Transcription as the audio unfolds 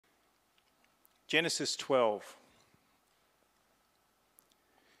Genesis 12.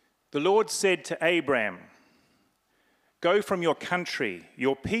 The Lord said to Abram, "Go from your country,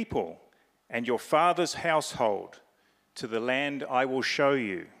 your people, and your father's household to the land I will show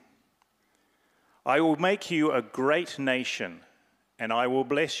you. I will make you a great nation, and I will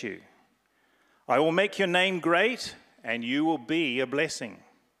bless you. I will make your name great, and you will be a blessing.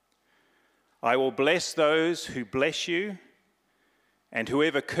 I will bless those who bless you, and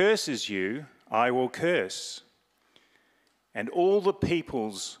whoever curses you, I will curse. And all the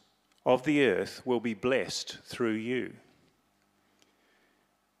peoples of the earth will be blessed through you."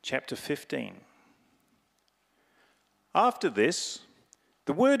 Chapter 15. After this,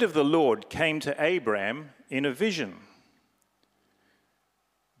 the word of the Lord came to Abram in a vision.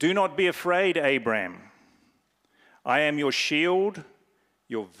 "Do not be afraid, Abram. I am your shield,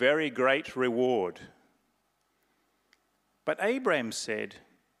 your very great reward." But Abram said,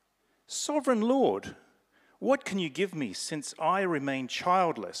 "Sovereign Lord, what can you give me since I remain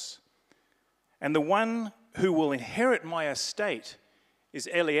childless? And the one who will inherit my estate is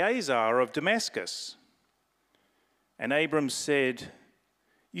Eliezer of Damascus." And Abram said,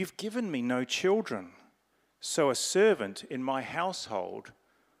 "You've given me no children, so a servant in my household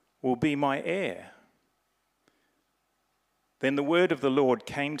will be my heir." Then the word of the Lord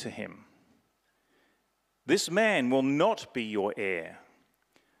came to him. "This man will not be your heir,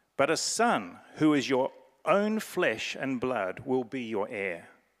 but a son who is your own flesh and blood will be your heir."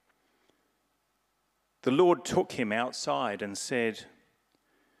 The Lord took him outside and said,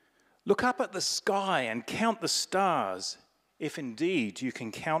 "Look up at the sky and count the stars, if indeed you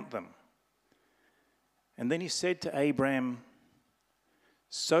can count them." And then he said to Abram,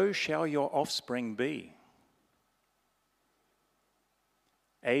 "So shall your offspring be."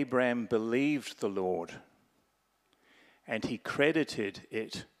 Abram believed the Lord, and he credited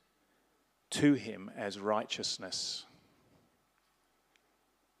it to him as righteousness.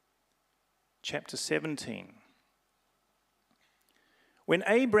 Chapter 17. When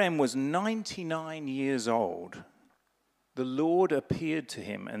Abram was 99 years old, the Lord appeared to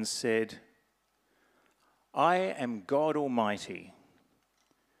him and said, "I am God Almighty.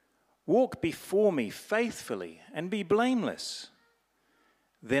 Walk before me faithfully and be blameless.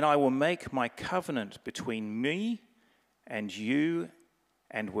 Then I will make my covenant between me and you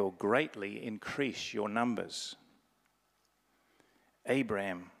and will greatly increase your numbers."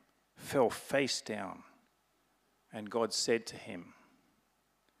 Abram fell face down, and God said to him,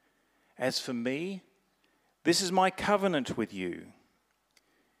 "As for me, this is my covenant with you.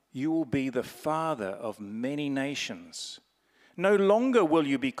 You will be the father of many nations. No longer will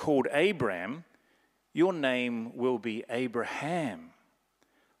you be called Abram, your name will be Abraham,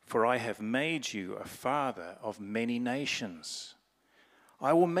 for I have made you a father of many nations.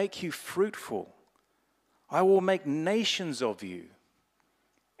 I will make you fruitful. I will make nations of you,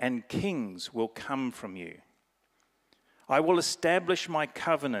 and kings will come from you. I will establish my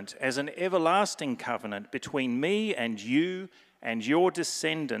covenant as an everlasting covenant between me and you and your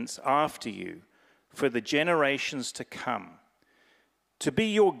descendants after you for the generations to come, to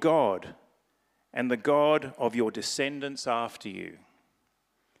be your God and the God of your descendants after you.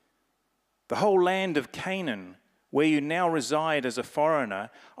 The whole land of Canaan, where you now reside as a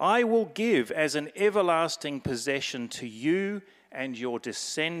foreigner, I will give as an everlasting possession to you and your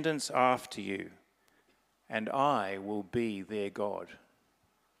descendants after you, and I will be their God."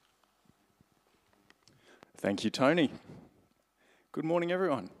 Thank you, Tony. Good morning,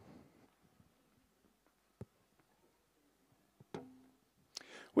 everyone.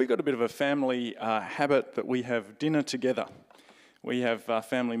 We've got a bit of a family habit that we have dinner together. We have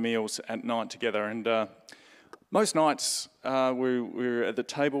family meals at night together, and most nights we're at the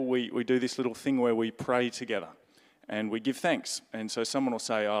table, we do this little thing where we pray together. And we give thanks. And so someone will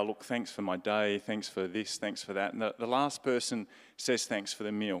say, "Oh, look, thanks for my day, thanks for this, thanks for that." And the last person says thanks for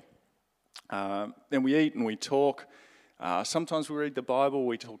the meal. Then we eat and we talk. Sometimes we read the Bible,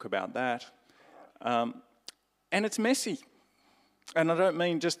 we talk about that. And it's messy. And I don't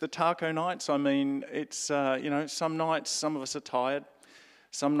mean just the taco nights. I mean, it's, some nights, some of us are tired.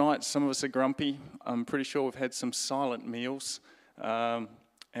 Some nights, some of us are grumpy. I'm pretty sure we've had some silent meals.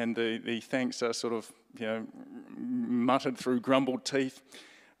 And the thanks are sort of, muttered through grumbled teeth.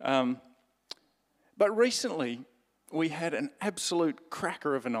 But recently, we had an absolute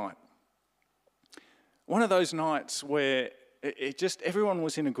cracker of a night. One of those nights where everyone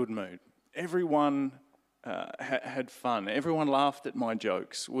was in a good mood. Everyone had fun. Everyone laughed at my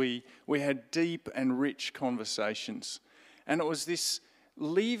jokes. We had deep and rich conversations. And it was this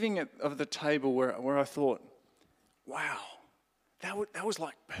leaving of the table where I thought, wow, that was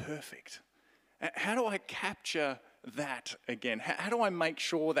like perfect. How do I capture that again? How do I make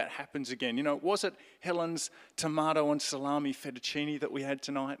sure that happens again? You know, was it Helen's tomato and salami fettuccine that we had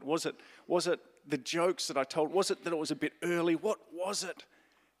tonight? Was it the jokes that I told? Was it that it was a bit early? What was it?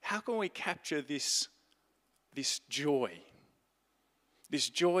 How can we capture this joy, this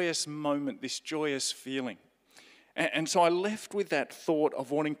joyous moment, this joyous feeling? And so I left with that thought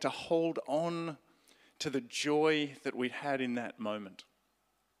of wanting to hold on to the joy that we'd had in that moment.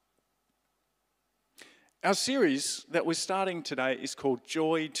 Our series that we're starting today is called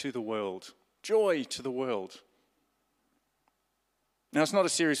Joy to the World. Joy to the World. Now, it's not a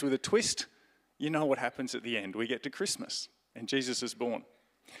series with a twist. You know what happens at the end. We get to Christmas and Jesus is born.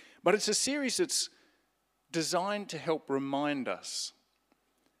 But it's a series that's designed to help remind us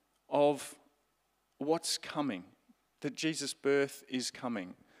of what's coming, that Jesus' birth is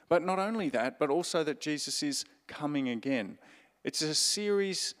coming. But not only that, but also that Jesus is coming again. It's a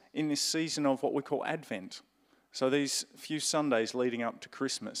series in this season of what we call Advent. So these few Sundays leading up to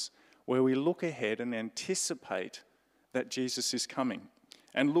Christmas, where we look ahead and anticipate that Jesus is coming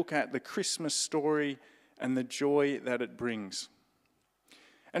and look at the Christmas story and the joy that it brings.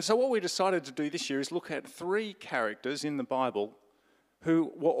 And so what we decided to do this year is look at 3 characters in the Bible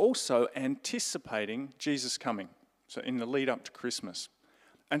who were also anticipating Jesus coming, so in the lead up to Christmas.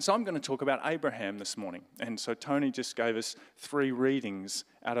 And so I'm going to talk about Abraham this morning. And so Tony just gave us 3 readings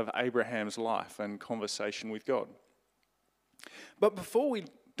out of Abraham's life and conversation with God. But before we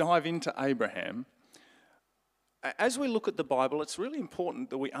dive into Abraham, as we look at the Bible, it's really important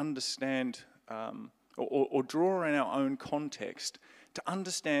that we understand or draw in our own context to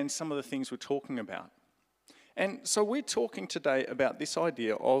understand some of the things we're talking about. And so we're talking today about this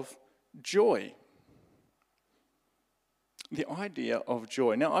idea of joy. The idea of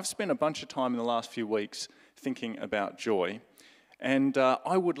joy. Now, I've spent a bunch of time in the last few weeks thinking about joy, and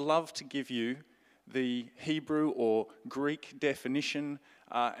I would love to give you the Hebrew or Greek definition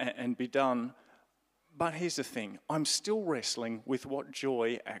and be done. But here's the thing. I'm still wrestling with what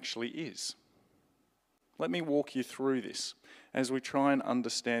joy actually is. Let me walk you through this as we try and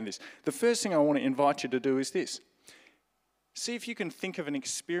understand this. The first thing I want to invite you to do is this. See if you can think of an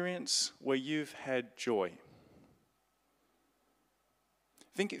experience where you've had joy.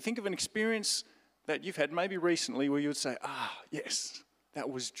 Think of an experience that you've had maybe recently where you would say, yes, that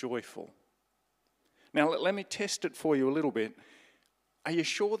was joyful. Now, let me test it for you a little bit. Are you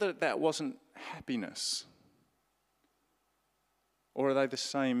sure that that wasn't happiness? Or are they the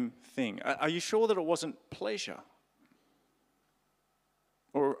same thing? Are you sure that it wasn't pleasure?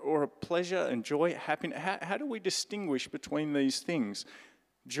 Or a pleasure and joy, happiness? How do we distinguish between these things?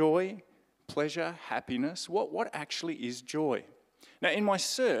 Joy, pleasure, happiness. What actually is joy? Now, in my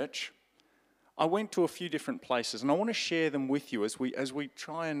search, I went to a few different places, and I want to share them with you as we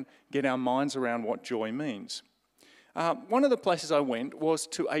try and get our minds around what joy means. One of the places I went was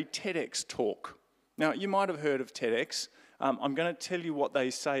to a TEDx talk. Now, you might have heard of TEDx. I'm going to tell you what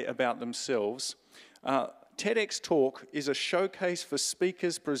they say about themselves. TEDx Talk is a showcase for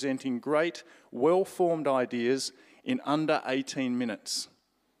speakers presenting great, well-formed ideas in under 18 minutes.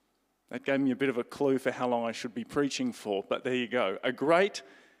 That gave me a bit of a clue for how long I should be preaching for, but there you go. A great,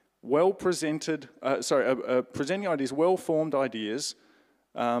 well-presented, presenting ideas, well-formed ideas,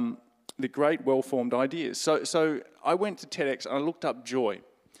 the great, well-formed ideas. So I went to TEDx and I looked up joy,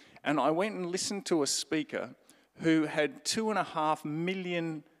 and I went and listened to a speaker who had 2.5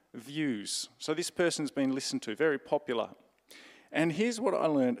 million views. So this person's been listened to, very popular. And here's what I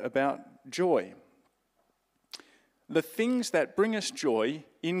learned about joy. The things that bring us joy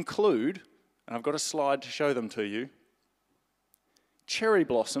include, and I've got a slide to show them to you, cherry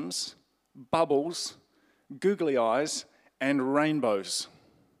blossoms, bubbles, googly eyes, and rainbows.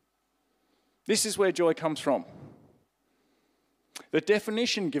 This is where joy comes from. The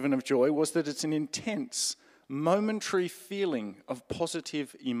definition given of joy was that it's an intense, momentary feeling of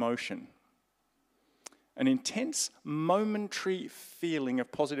positive emotion. An intense, momentary feeling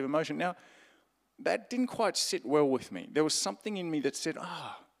of positive emotion. Now, that didn't quite sit well with me. There was something in me that said,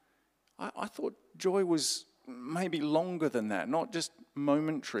 I thought joy was maybe longer than that, not just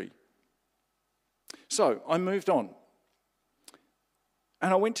momentary. So I moved on.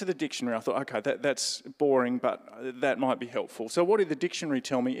 And I went to the dictionary. I thought, okay, that's boring, but that might be helpful. So what did the dictionary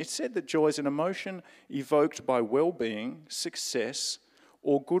tell me? It said that joy is an emotion evoked by well-being, success,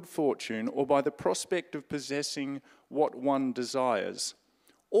 or good fortune, or by the prospect of possessing what one desires.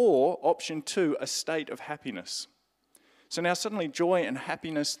 Or, option 2, a state of happiness. So now suddenly joy and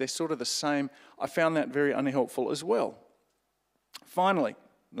happiness, they're sort of the same. I found that very unhelpful as well. Finally,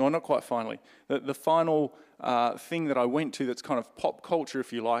 No, not quite finally. The final thing that I went to that's kind of pop culture,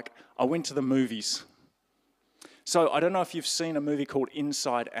 if you like, I went to the movies. So I don't know if you've seen a movie called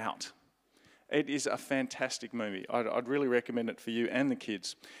Inside Out. It is a fantastic movie. I'd really recommend it for you and the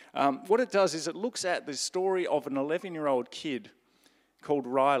kids. What it does is it looks at the story of an 11-year-old kid called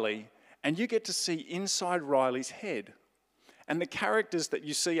Riley, and you get to see inside Riley's head. And the characters that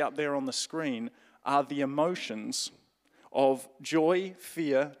you see up there on the screen are the emotions of joy,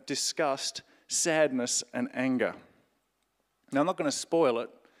 fear, disgust, sadness, and anger. Now, I'm not going to spoil it,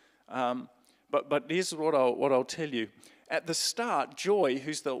 but here's what I'll tell you. At the start, Joy,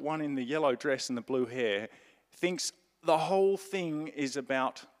 who's the one in the yellow dress and the blue hair, thinks the whole thing is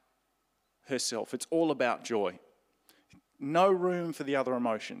about herself. It's all about Joy. No room for the other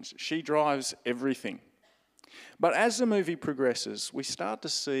emotions. She drives everything. But as the movie progresses, we start to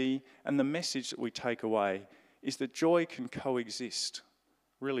see, and the message that we take away is that joy can coexist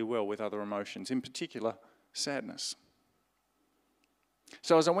really well with other emotions, in particular, sadness.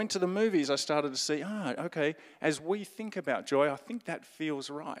 So as I went to the movies, I started to see, okay, as we think about joy, I think that feels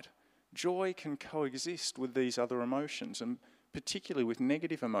right. Joy can coexist with these other emotions, and particularly with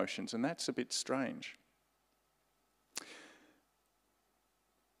negative emotions, and that's a bit strange.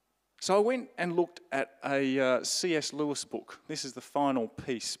 So I went and looked at a C.S. Lewis book. This is the final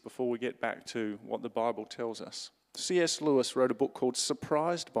piece before we get back to what the Bible tells us. C.S. Lewis wrote a book called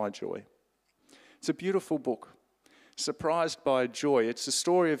Surprised by Joy. It's a beautiful book. Surprised by Joy. It's the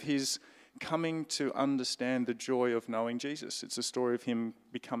story of his coming to understand the joy of knowing Jesus. It's a story of him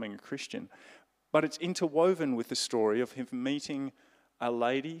becoming a Christian. But it's interwoven with the story of him meeting a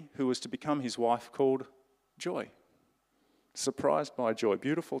lady who was to become his wife called Joy. Surprised by Joy.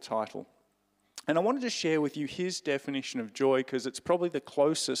 Beautiful title. And I wanted to share with you his definition of joy because it's probably the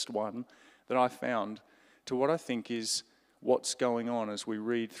closest one that I found to what I think is what's going on as we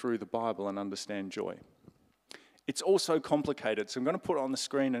read through the Bible and understand joy. It's also complicated, so I'm going to put it on the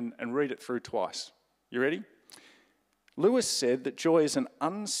screen and read it through twice. You ready? Lewis said that joy is an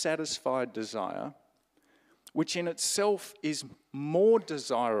unsatisfied desire which in itself is more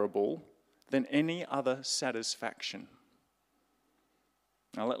desirable than any other satisfaction.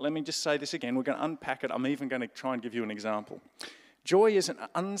 Now, let me just say this again. We're going to unpack it. I'm even going to try and give you an example. Joy is an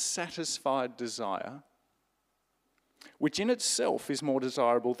unsatisfied desire, which in itself is more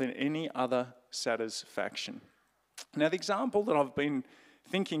desirable than any other satisfaction. Now, the example that I've been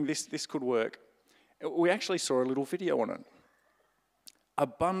thinking this could work, we actually saw a little video on it. A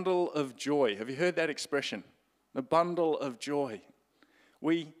bundle of joy. Have you heard that expression? A bundle of joy.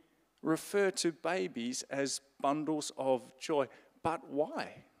 We refer to babies as bundles of joy. But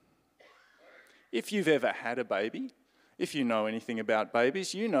why? If you've ever had a baby, if you know anything about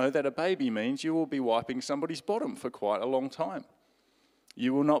babies, you know that a baby means you will be wiping somebody's bottom for quite a long time.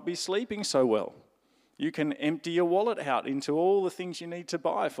 You will not be sleeping so well. You can empty your wallet out into all the things you need to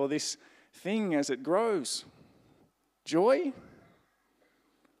buy for this thing as it grows. Joy?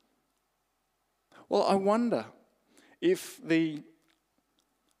 Well, I wonder if the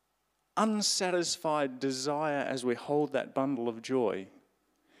unsatisfied desire as we hold that bundle of joy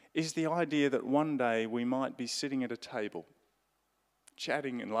is the idea that one day we might be sitting at a table,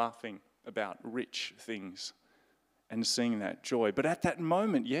 chatting and laughing about rich things and seeing that joy. But at that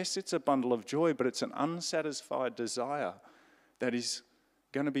moment, yes, it's a bundle of joy, but it's an unsatisfied desire that is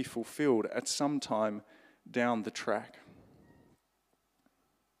going to be fulfilled at some time down the track.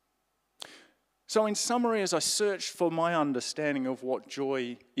 So in summary, as I searched for my understanding of what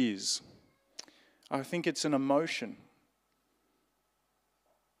joy is, I think it's an emotion.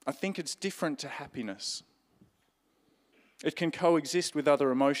 I think it's different to happiness. It can coexist with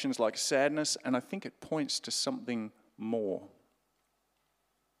other emotions like sadness, and I think it points to something more.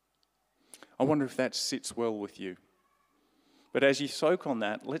 I wonder if that sits well with you. But as you soak on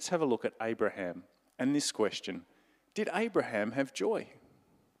that, let's have a look at Abraham and this question. Did Abraham have joy?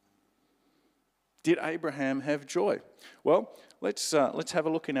 Did Abraham have joy? Well, let's have a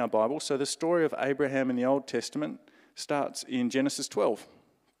look in our Bible. So the story of Abraham in the Old Testament starts in Genesis 12.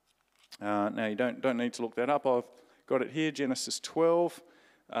 Now you don't need to look that up. I've got it here, Genesis 12,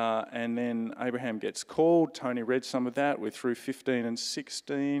 and then Abraham gets called. Tony read some of that. We're through 15 and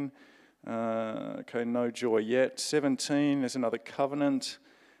 16. Okay, no joy yet. 17, there's another covenant.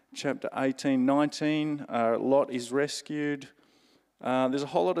 Chapter 18, 19, Lot is rescued. There's a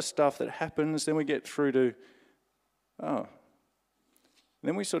whole lot of stuff that happens. Then we get through to,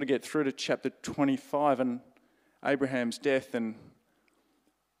 then we sort of get through to chapter 25 and Abraham's death. And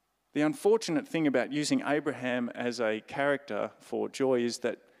the unfortunate thing about using Abraham as a character for joy is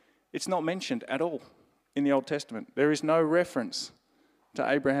that it's not mentioned at all in the Old Testament. There is no reference to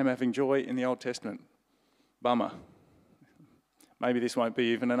Abraham having joy in the Old Testament? Bummer. Maybe this won't be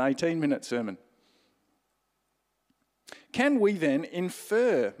even an 18-minute sermon. Can we then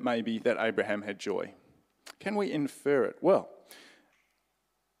infer maybe that Abraham had joy? Can we infer it? Well,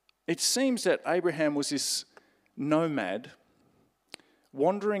 it seems that Abraham was this nomad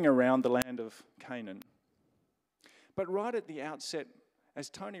wandering around the land of Canaan. But right at the outset, as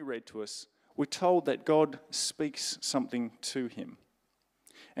Tony read to us, we're told that God speaks something to him.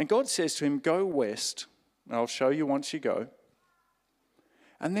 And God says to him, go west, and I'll show you once you go.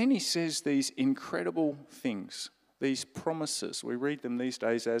 And then he says these incredible things, these promises. We read them these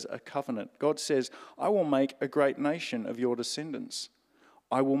days as a covenant. God says, I will make a great nation of your descendants.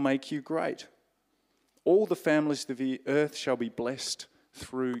 I will make you great. All the families of the earth shall be blessed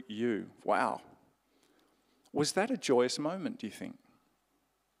through you. Wow. Was that a joyous moment, do you think?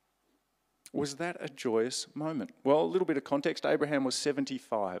 Was that a joyous moment? Well, a little bit of context. Abraham was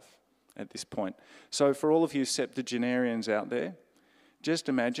 75 at this point. So for all of you septuagenarians out there, just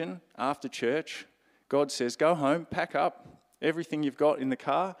imagine after church, God says, go home, pack up everything you've got in the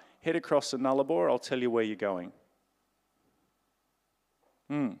car, head across the Nullarbor, I'll tell you where you're going.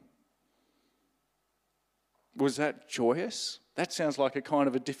 Was that joyous? That sounds like a kind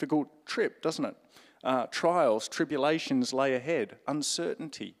of a difficult trip, doesn't it? Trials, tribulations lay ahead,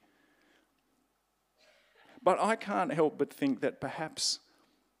 uncertainty. But I can't help but think that perhaps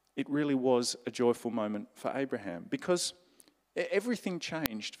it really was a joyful moment for Abraham, because everything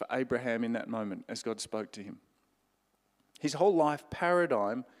changed for Abraham in that moment as God spoke to him. His whole life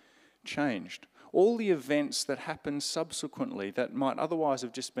paradigm changed. All the events that happened subsequently that might otherwise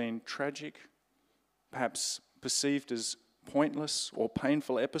have just been tragic, perhaps perceived as pointless or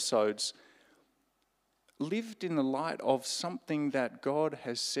painful episodes, lived in the light of something that God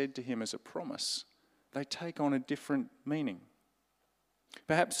has said to him as a promise. They take on a different meaning.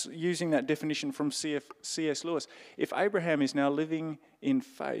 Perhaps using that definition from C.S. Lewis, if Abraham is now living in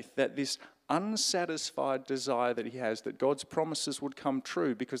faith that this unsatisfied desire that he has, that God's promises would come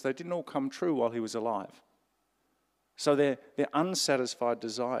true, because they didn't all come true while he was alive. So they're unsatisfied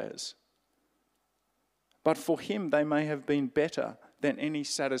desires. But for him, they may have been better than any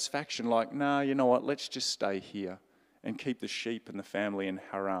satisfaction, like, nah, you know what, let's just stay here and keep the sheep and the family in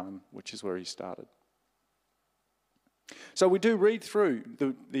Haran, which is where he started. So we do read through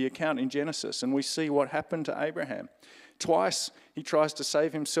the account in Genesis and we see what happened to Abraham. Twice he tries to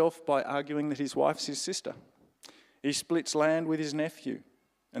save himself by arguing that his wife's his sister. He splits land with his nephew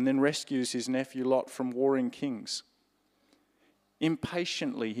and then rescues his nephew Lot from warring kings.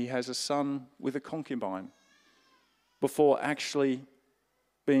 Impatiently he has a son with a concubine before actually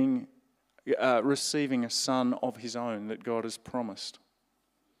receiving a son of his own that God has promised.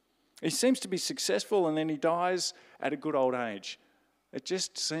 He seems to be successful and then he dies at a good old age. It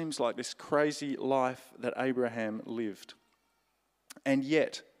just seems like this crazy life that Abraham lived. And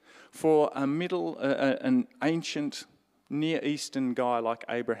yet, for an ancient Near Eastern guy like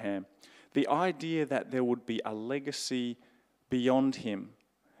Abraham, the idea that there would be a legacy beyond him,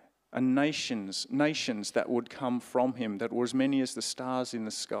 nations that would come from him that were as many as the stars in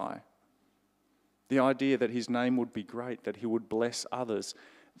the sky, the idea that his name would be great, that he would bless others,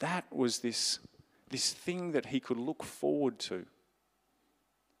 that was this thing that he could look forward to.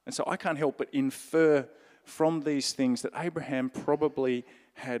 And so I can't help but infer from these things that Abraham probably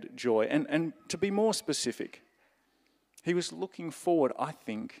had joy. And to be more specific, he was looking forward, I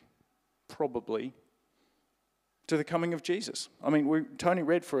think, probably, to the coming of Jesus. I mean, Tony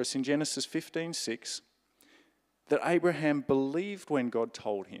read for us in Genesis 15:6 that Abraham believed when God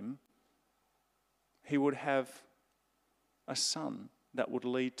told him he would have a son that would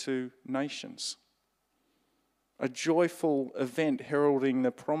lead to nations. A joyful event heralding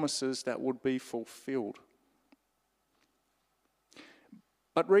the promises that would be fulfilled.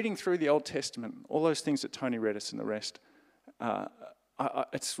 But reading through the Old Testament, all those things that Tony read us and the rest,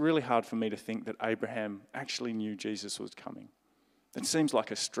 it's really hard for me to think that Abraham actually knew Jesus was coming. It seems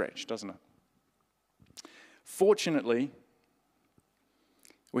like a stretch, doesn't it? Fortunately,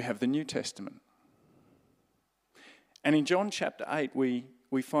 we have the New Testament. And in John chapter 8, we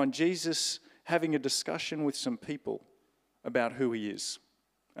find Jesus having a discussion with some people about who he is.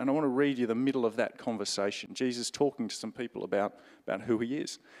 And I want to read you the middle of that conversation. Jesus talking to some people about who he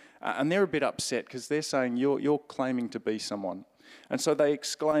is. And they're a bit upset because they're saying, you're claiming to be someone. And so they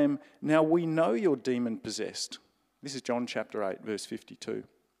exclaim, now we know you're demon-possessed. This is John chapter 8, verse 52.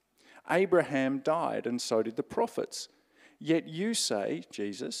 Abraham died and so did the prophets. Yet you say,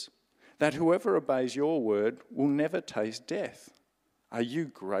 Jesus, that whoever obeys your word will never taste death. Are you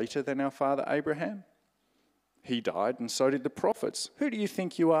greater than our father Abraham? He died, and so did the prophets. Who do you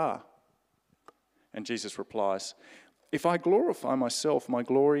think you are?" And Jesus replies, "If I glorify myself, my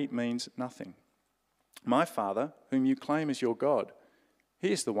glory means nothing. My Father, whom you claim as your God,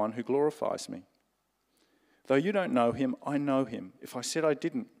 he is the one who glorifies me. Though you don't know him, I know him. If I said I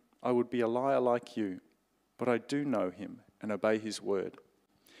didn't, I would be a liar like you. But I do know him and obey his word."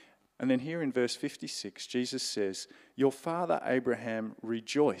 And then here in verse 56, Jesus says, "Your father Abraham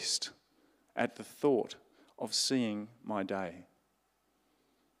rejoiced at the thought of seeing my day."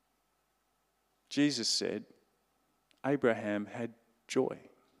 Jesus said Abraham had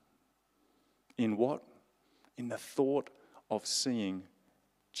joy. In what? In the thought of seeing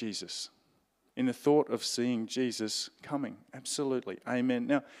Jesus. In the thought of seeing Jesus coming. Absolutely. Amen.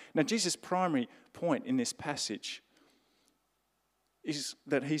 Now Jesus' primary point in this passage is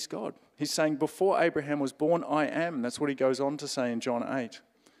that he's God. He's saying, before Abraham was born, I am. That's what he goes on to say in John 8.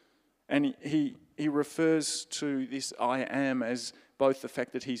 And he refers to this I am as both the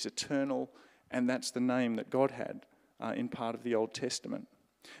fact that he's eternal, and that's the name that God had in part of the Old Testament.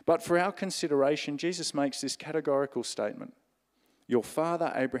 But for our consideration, Jesus makes this categorical statement: "Your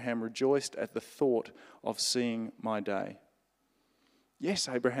father Abraham rejoiced at the thought of seeing my day." Yes,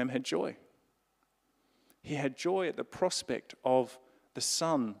 Abraham had joy. He had joy at the prospect of the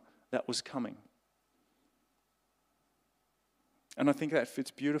son that was coming. And I think that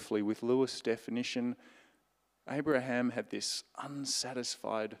fits beautifully with Lewis' definition. Abraham had this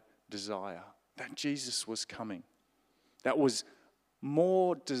unsatisfied desire that Jesus was coming. That was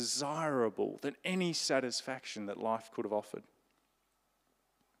more desirable than any satisfaction that life could have offered.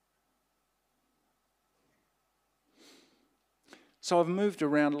 So I've moved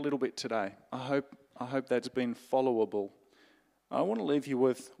around a little bit today. I hope that's been followable. I want to leave you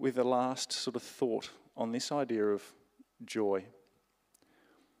with a last sort of thought on this idea of joy.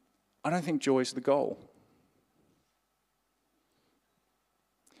 I don't think joy is the goal.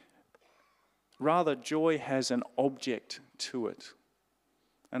 Rather, joy has an object to it.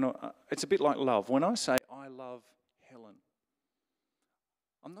 And it's a bit like love. When I say I love Helen,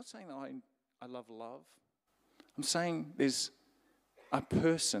 I'm not saying that I love love. I'm saying there's a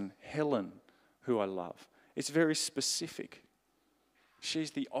person, Helen, who I love. It's very specific.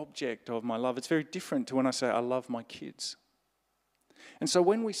 She's the object of my love. It's very different to when I say I love my kids. And so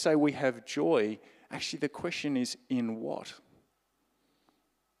when we say we have joy, actually the question is, in what?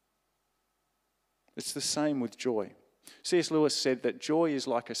 It's the same with joy. C.S. Lewis said that joy is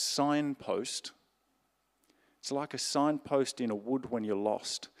like a signpost. It's like a signpost in a wood when you're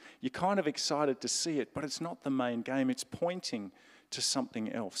lost. You're kind of excited to see it, but it's not the main game. It's pointing to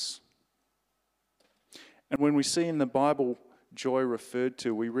something else. And when we see in the Bible joy referred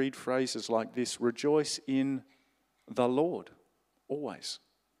to, we read phrases like this: "Rejoice in the Lord," always.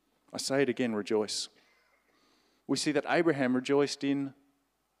 I say it again, rejoice. We see that Abraham rejoiced in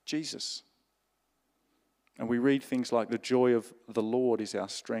Jesus. And we read things like, "The joy of the Lord is our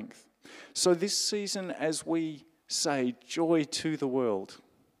strength." So this season, as we say, joy to the world,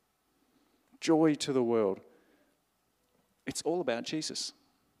 it's all about Jesus.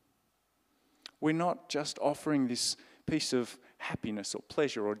 We're not just offering this piece of happiness or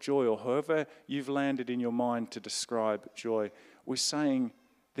pleasure or joy or however you've landed in your mind to describe joy. We're saying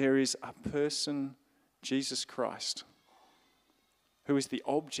there is a person, Jesus Christ, who is the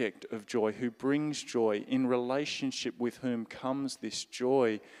object of joy, who brings joy, in relationship with whom comes this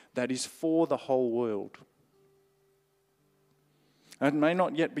joy that is for the whole world. And it may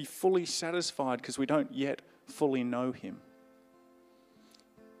not yet be fully satisfied because we don't yet fully know him.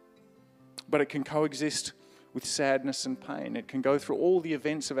 But it can coexist with sadness and pain. It can go through all the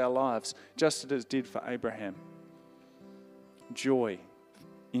events of our lives, just as it did for Abraham. Joy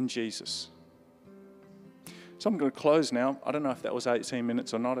in Jesus. So I'm going to close now. I don't know if that was 18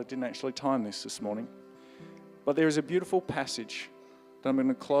 minutes or not. I didn't actually time this morning. But there is a beautiful passage that I'm going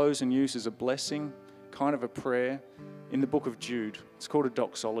to close and use as a blessing, kind of a prayer, in the book of Jude. It's called a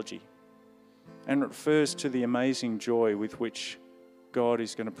doxology. And it refers to the amazing joy with which God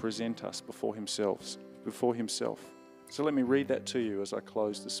is going to present us before himself. So let me read that to you as I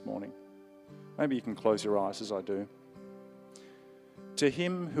close this morning. Maybe you can close your eyes as I do. To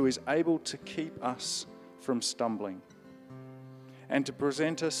him who is able to keep us from stumbling and to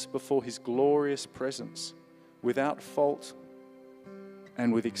present us before his glorious presence without fault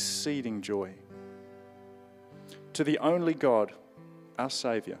and with exceeding joy. To the only God, our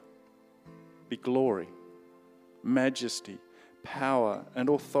Saviour, be glory, majesty, power and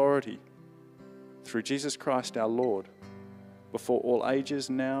authority through Jesus Christ our Lord, before all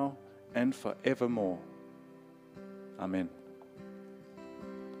ages, now and forevermore. Amen.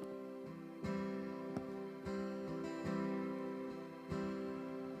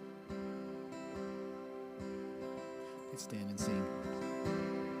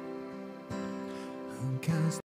 Podcast.